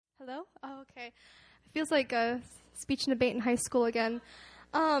Hello? Oh, okay. It feels like a speech and debate in high school again.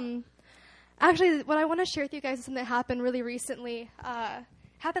 Actually, what I want to share with you guys is something that happened really recently.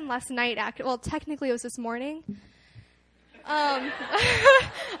 Happened last night, well, technically it was this morning. I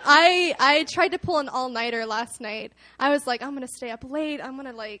tried to pull an all-nighter last night. I was like, I'm going to stay up late. I'm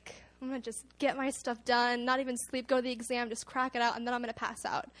going to just get my stuff done, not even sleep, go to the exam, just crack it out, and then I'm going to pass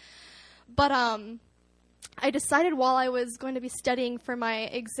out. But I decided while I was going to be studying for my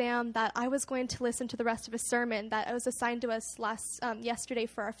exam that I was going to listen to the rest of a sermon that was assigned to us yesterday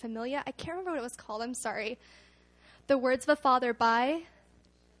for our Familia. I can't remember what it was called. I'm sorry. The Words of a Father by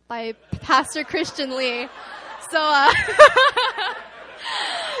Pastor Christian Lee.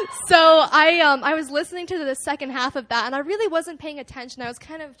 So I was listening to the second half of that, and I really wasn't paying attention. I was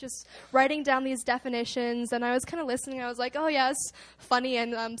kind of just writing down these definitions, and I was kind of listening. I was like, oh, yeah, it's funny.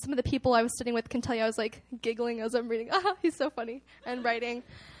 And some of the people I was sitting with can tell you I was, like, giggling as I'm reading. Oh, he's so funny, and writing.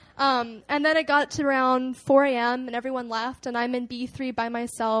 And then it got to around 4 a.m., and everyone left, and I'm in B3 by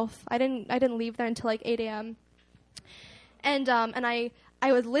myself. I didn't leave there until, like, 8 a.m. And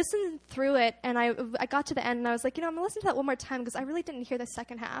I would listen through it, and I got to the end, and I was like, I'm going to listen to that one more time because I really didn't hear the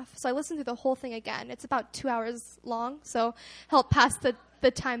second half. So I listened through the whole thing again. It's about 2 hours long, so help pass the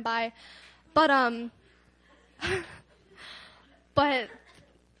time by. But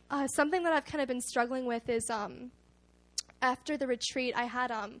something that I've kind of been struggling with is after the retreat, I had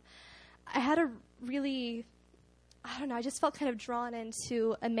a really, I don't know, I just felt kind of drawn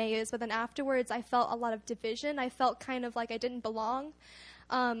into Emmaus, but then afterwards I felt a lot of division. I felt kind of like I didn't belong.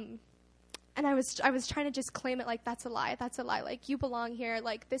 And I was trying to just claim it like, that's a lie, like, you belong here,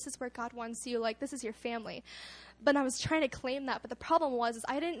 like, this is where God wants you, like, this is your family. But I was trying to claim that, but the problem was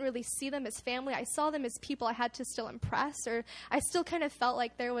I didn't really see them as family. I saw them as people I had to still impress, or I still kind of felt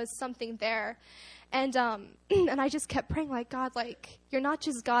like there was something there. And and I just kept praying, like, God, like, you're not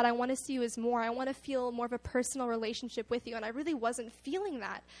just God. I want to see you as more. I want to feel more of a personal relationship with you. And I really wasn't feeling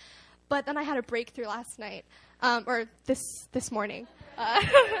that. But then I had a breakthrough last night, or this morning.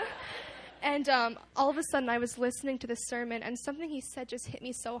 And all of a sudden I was listening to the sermon, and something he said just hit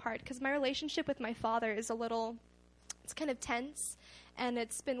me so hard, because my relationship with my father is it's kind of tense, and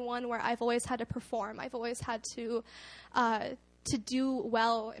it's been one where I've always had to perform. I've always had to do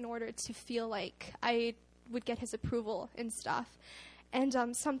well in order to feel like I would get his approval and stuff. And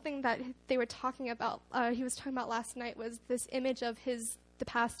something that they were talking about, he was talking about last night, was this image of the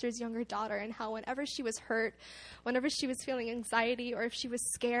pastor's younger daughter, and how whenever she was hurt, whenever she was feeling anxiety, or if she was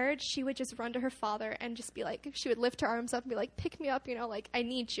scared, she would just run to her father and just be like, she would lift her arms up and be like, pick me up, like, I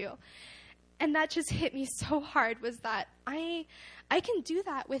need you. And that just hit me so hard, was that I can do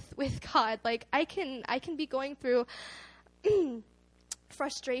that with God. Like, I can be going through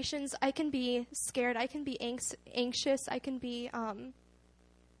frustrations. I can be scared. I can be anxious. I can be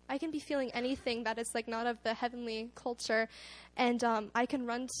feeling anything that is, like, not of the heavenly culture, and I can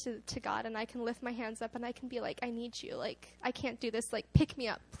run to God, and I can lift my hands up, and I can be like, I need you, like, I can't do this, like, pick me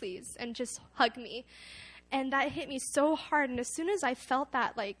up, please, and just hug me. And that hit me so hard, and as soon as I felt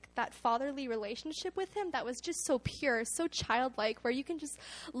that, like, that fatherly relationship with him that was just so pure, so childlike, where you can just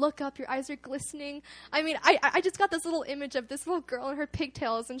look up, your eyes are glistening. I mean, I just got this little image of this little girl in her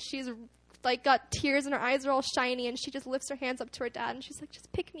pigtails, and she's like got tears and her eyes are all shiny, and she just lifts her hands up to her dad, and she's like,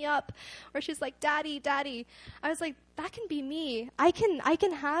 just pick me up. Or she's like, daddy, daddy. I was like, that can be me. I can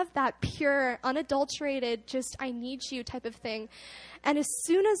have that pure, unadulterated, just I need you type of thing. And as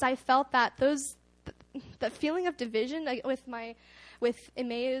soon as I felt that, the feeling of division, like, with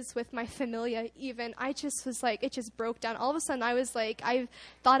Emmaus, with my Familia even, I just was like, it just broke down. All of a sudden I was like, I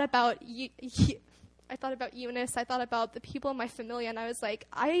thought about Eunice, I thought about the people in my Familia, and I was like,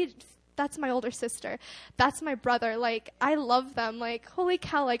 that's my older sister. That's my brother. Like, I love them. Like, holy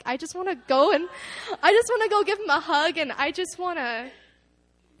cow. Like, I just want to go give them a hug, and I just want to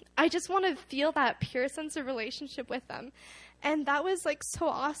feel that pure sense of relationship with them. And that was, like, so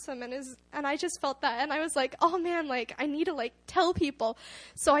awesome. And I just felt that. And I was like, oh man, like, I need to, like, tell people.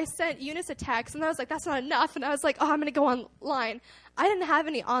 So I sent Eunice a text, and I was like, that's not enough. And I was like, oh, I'm going to go online. I didn't have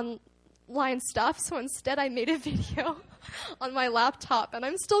any online stuff. So instead I made a video on my laptop, and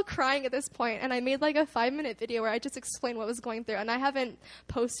I'm still crying at this point, and I made like a 5-minute video where I just explained what was going through, and I haven't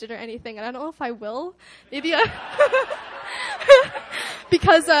posted or anything, and I don't know if I will. Maybe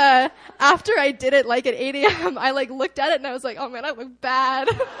because after I did it, like, at 8 a.m., I, like, looked at it, and I was like, oh man, I look bad.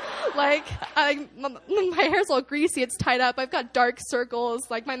 Like, my hair's all greasy, it's tied up, I've got dark circles,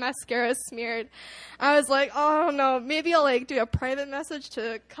 like, my mascara is smeared. I was like, oh no, maybe I'll, like, do a private message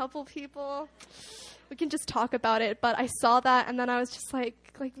to a couple people. we can just talk about it. But I saw that, and then I was just like,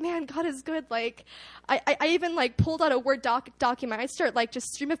 man, God is good. Like, I even like pulled out a Word document. I start like just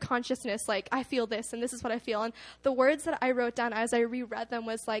stream of consciousness. Like, I feel this, and this is what I feel. And the words that I wrote down as I reread them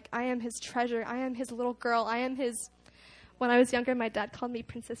was like, I am his treasure. I am his little girl. I am his. When I was younger, my dad called me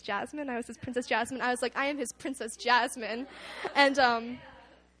Princess Jasmine. I was his Princess Jasmine. I was like, I am his Princess Jasmine. And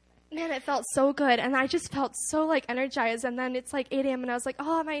man, it felt so good. And I just felt so like energized. And then it's like 8 a.m. and I was like,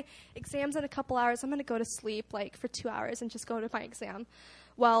 oh, my exam's in a couple hours. I'm going to go to sleep like for 2 hours and just go to my exam.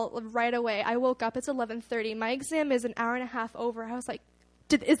 Well, right away, I woke up. It's 11:30. My exam is an hour and a half over. I was like,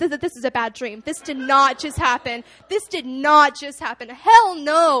 this is a bad dream. This did not just happen. This did not just happen. Hell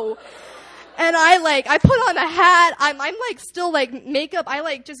no. And I put on a hat. I'm like still like makeup. I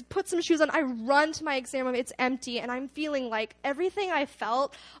like just put some shoes on. I run to my exam room. It's empty. And I'm feeling like everything I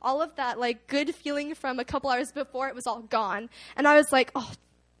felt, all of that like good feeling from a couple hours before, it was all gone. And I was like, oh,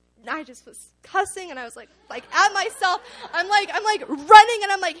 I just was cussing, and I was like at myself. I'm like running,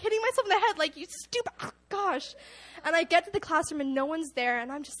 and I'm like hitting myself in the head, like, you stupid, oh, gosh. And I get to the classroom, and no one's there,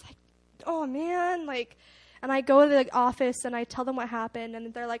 and I'm just like, oh man, like, and I go to the office, and I tell them what happened,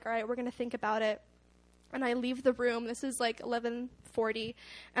 and they're like, all right, we're gonna think about it. And I leave the room. This is like 11:40,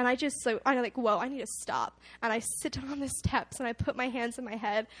 and I'm like, whoa, I need to stop. And I sit down on the steps, and I put my hands in my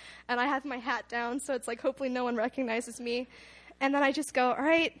head, and I have my hat down, so it's like hopefully no one recognizes me. And then I just go, all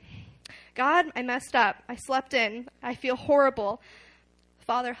right, God, I messed up. I slept in. I feel horrible.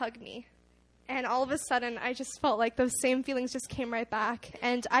 Father, hug me. And all of a sudden, I just felt like those same feelings just came right back.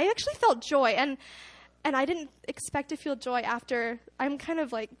 And I actually felt joy. And I didn't expect to feel joy after. I'm kind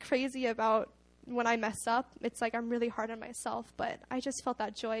of like crazy about when I mess up. It's like I'm really hard on myself, but I just felt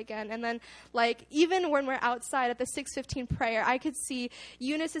that joy again. And then like even when we're outside at the 6:15 prayer, I could see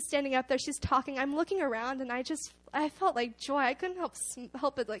Eunice is standing up there. She's talking. I'm looking around, and I felt like joy. I couldn't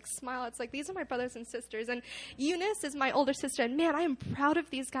help but like smile. It's like, these are my brothers and sisters. And Eunice is my older sister. And man, I am proud of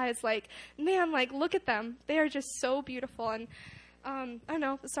these guys. Like, man, like, look at them. They are just so beautiful. And I don't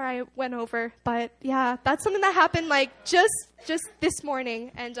know. Sorry, I went over. But yeah, that's something that happened like just this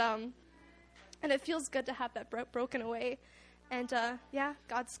morning. And it feels good to have that broken away. And yeah,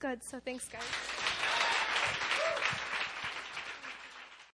 God's good. So thanks, guys.